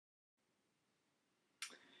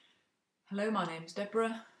Hello, my name's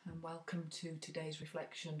Deborah and welcome to today's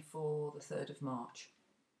reflection for the 3rd of March.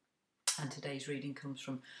 And today's reading comes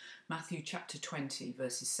from Matthew chapter 20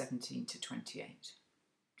 verses 17 to 28.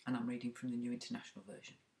 And I'm reading from the New International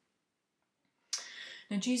Version.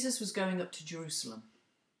 Now Jesus was going up to Jerusalem.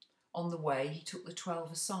 On the way he took the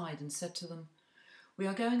 12 aside and said to them, "We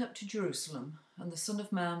are going up to Jerusalem, and the Son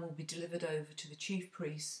of Man will be delivered over to the chief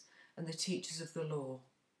priests and the teachers of the law.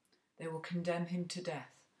 They will condemn him to death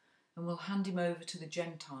and will hand him over to the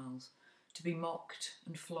Gentiles to be mocked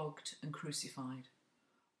and flogged and crucified.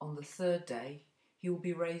 On the 3rd day he will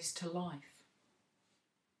be raised to life."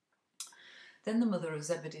 Then the mother of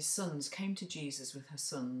Zebedee's sons came to Jesus with her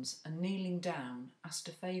sons and, kneeling down, asked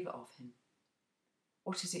a favour of him.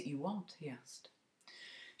 "What is it you want?" he asked.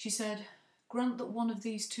 She said, "Grant that one of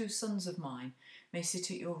these 2 sons of mine may sit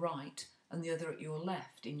at your right and the other at your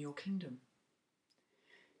left in your kingdom."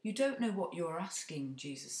 "You don't know what you are asking,"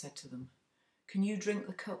 Jesus said to them. "Can you drink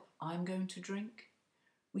the cup I am going to drink?"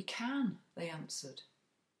 "We can," they answered.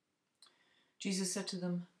 Jesus said to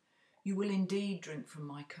them, "You will indeed drink from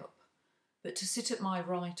my cup, but to sit at my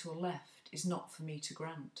right or left is not for me to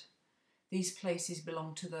grant. These places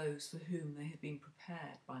belong to those for whom they have been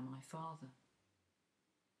prepared by my Father."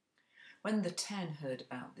 When the 10 heard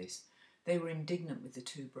about this, they were indignant with the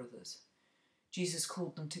 2 brothers. Jesus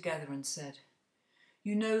called them together and said,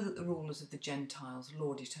 "You know that the rulers of the Gentiles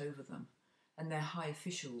lord it over them, and their high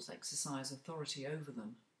officials exercise authority over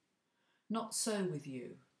them. Not so with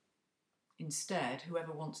you. Instead,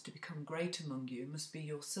 whoever wants to become great among you must be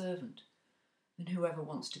your servant, and whoever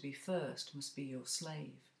wants to be first must be your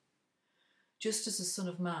slave. Just as the Son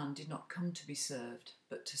of Man did not come to be served,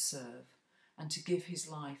 but to serve, and to give his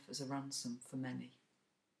life as a ransom for many."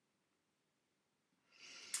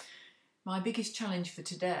 My biggest challenge for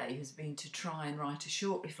today has been to try and write a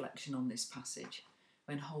short reflection on this passage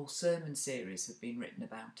when whole sermon series have been written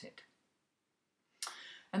about it.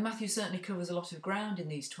 And Matthew certainly covers a lot of ground in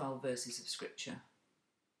these 12 verses of Scripture.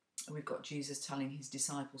 And we've got Jesus telling his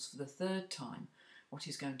disciples for the 3rd time what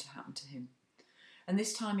is going to happen to him. And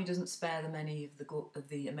this time he doesn't spare them any of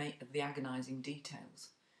the agonising details.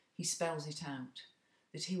 He spells it out,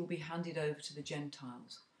 that he will be handed over to the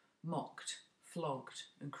Gentiles, mocked, flogged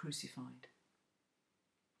and crucified.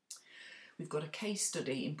 We've got a case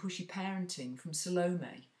study in pushy parenting from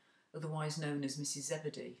Salome, otherwise known as Mrs.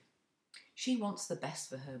 Zebedee. She wants the best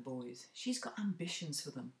for her boys. She's got ambitions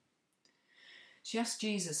for them. She asks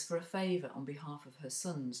Jesus for a favour on behalf of her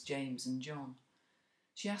sons, James and John.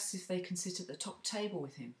 She asks if they can sit at the top table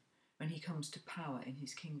with him when he comes to power in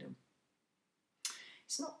his kingdom.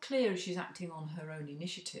 It's not clear if she's acting on her own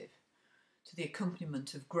initiative, to the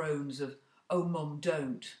accompaniment of groans of "Oh, Mum,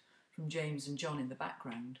 don't," from James and John in the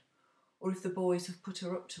background, or if the boys have put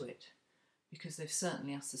her up to it, because they've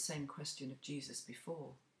certainly asked the same question of Jesus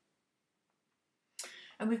before.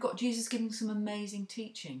 And we've got Jesus giving some amazing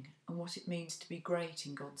teaching on what it means to be great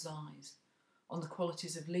in God's eyes, on the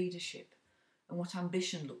qualities of leadership and what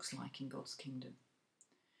ambition looks like in God's kingdom.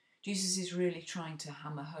 Jesus is really trying to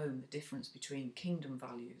hammer home the difference between kingdom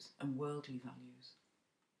values and worldly values.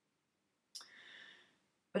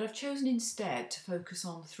 But I've chosen instead to focus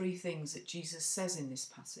on 3 things that Jesus says in this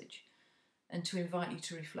passage and to invite you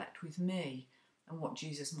to reflect with me on what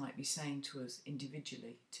Jesus might be saying to us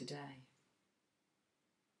individually today.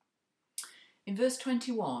 In verse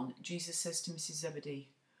 21, Jesus says to Mrs.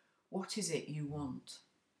 Zebedee, "What is it you want?"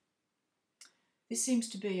 This seems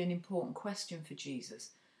to be an important question for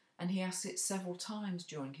Jesus, and he asks it several times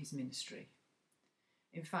during his ministry.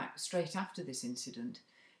 In fact, straight after this incident,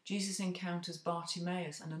 Jesus encounters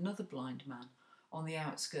Bartimaeus and another blind man on the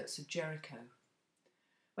outskirts of Jericho.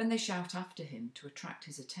 When they shout after him to attract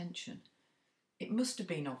his attention, it must have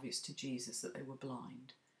been obvious to Jesus that they were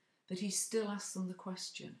blind, but he still asks them the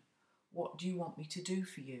question, "What do you want me to do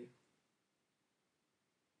for you?"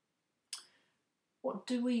 What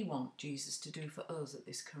do we want Jesus to do for us at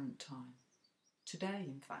this current time? Today,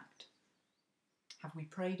 in fact. Have we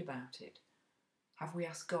prayed about it? Have we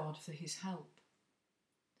asked God for his help?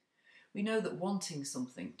 We know that wanting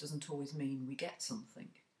something doesn't always mean we get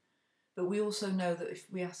something. But we also know that if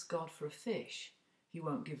we ask God for a fish, he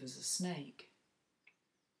won't give us a snake.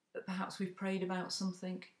 But perhaps we've prayed about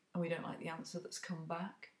something and we don't like the answer that's come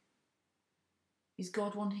back. Is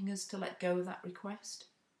God wanting us to let go of that request?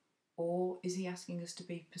 Or is he asking us to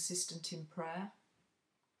be persistent in prayer?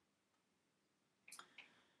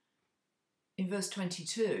 In verse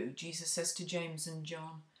 22, Jesus says to James and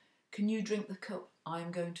John, "Can you drink the cup I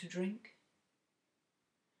am going to drink?"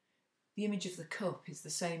 The image of the cup is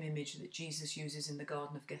the same image that Jesus uses in the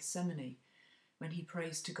Garden of Gethsemane when he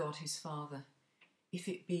prays to God his Father, if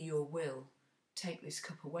it be your will, take this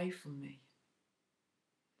cup away from me.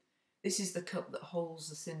 This is the cup that holds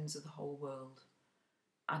the sins of the whole world.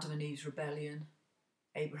 Adam and Eve's rebellion,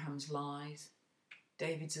 Abraham's lies,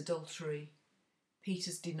 David's adultery,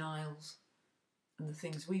 Peter's denials, and the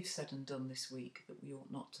things we've said and done this week that we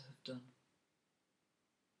ought not to have done.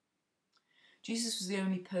 Jesus was the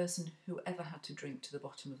only person who ever had to drink to the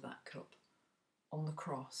bottom of that cup, on the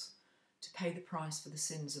cross, to pay the price for the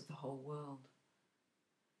sins of the whole world.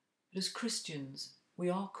 But as Christians, we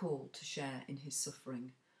are called to share in his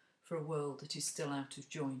suffering for a world that is still out of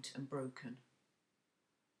joint and broken.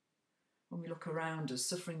 When we look around us,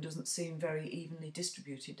 suffering doesn't seem very evenly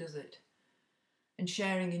distributed, does it? And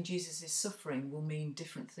sharing in Jesus' suffering will mean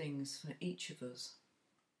different things for each of us.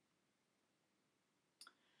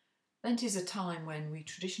 Lent is a time when we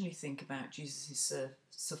traditionally think about Jesus'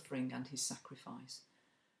 suffering and his sacrifice,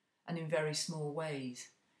 and in very small ways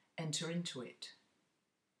enter into it.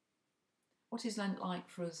 What is Lent like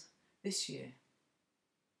for us this year?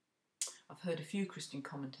 I've heard a few Christian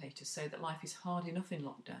commentators say that life is hard enough in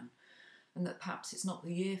lockdown, and that perhaps it's not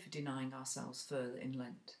the year for denying ourselves further in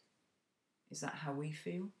Lent. Is that how we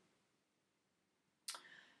feel?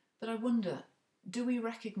 But I wonder, do we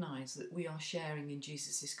recognise that we are sharing in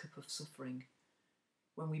Jesus' cup of suffering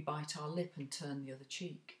when we bite our lip and turn the other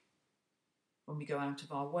cheek? When we go out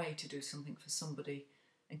of our way to do something for somebody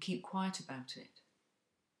and keep quiet about it?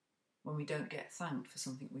 When we don't get thanked for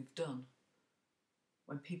something we've done?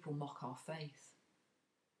 When people mock our faith?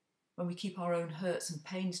 When we keep our own hurts and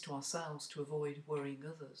pains to ourselves to avoid worrying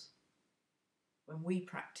others? When we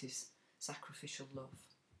practice sacrificial love?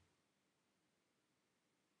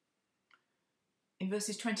 In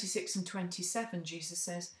verses 26 and 27, Jesus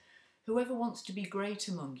says, "Whoever wants to be great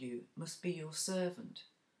among you must be your servant,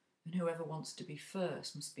 and whoever wants to be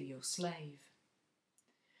first must be your slave."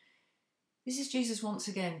 This is Jesus once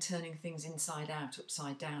again turning things inside out,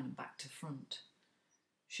 upside down and back to front,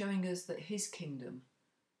 showing us that his kingdom,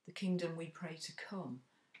 the kingdom we pray to come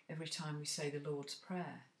every time we say the Lord's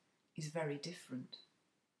Prayer, is very different.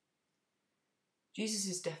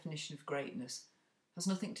 Jesus' definition of greatness has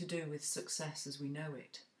nothing to do with success as we know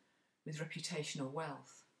it, with reputation or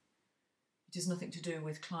wealth. It has nothing to do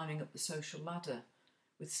with climbing up the social ladder,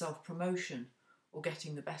 with self-promotion or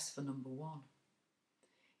getting the best for number one.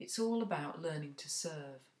 It's all about learning to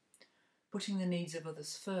serve, putting the needs of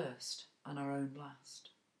others first and our own last.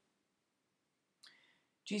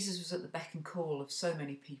 Jesus was at the beck and call of so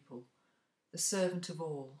many people, the servant of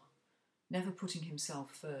all, never putting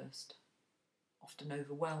himself first, often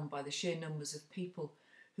overwhelmed by the sheer numbers of people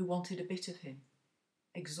who wanted a bit of him,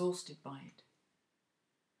 exhausted by it.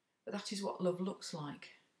 But that is what love looks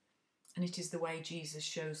like, and it is the way Jesus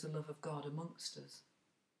shows the love of God amongst us.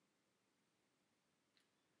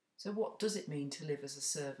 So what does it mean to live as a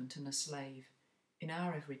servant and a slave in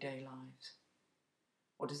our everyday lives?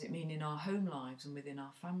 What does it mean in our home lives and within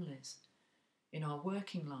our families, in our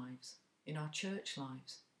working lives, in our church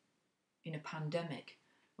lives, in a pandemic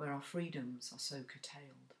where our freedoms are so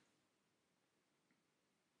curtailed?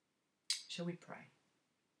 Shall we pray?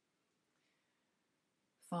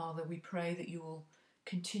 Father, we pray that you will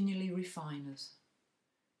continually refine us,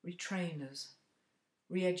 retrain us,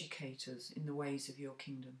 re-educate us in the ways of your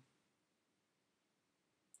kingdom.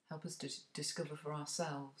 Help us to discover for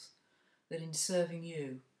ourselves that in serving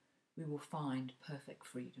you we will find perfect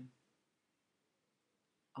freedom.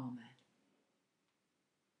 Amen.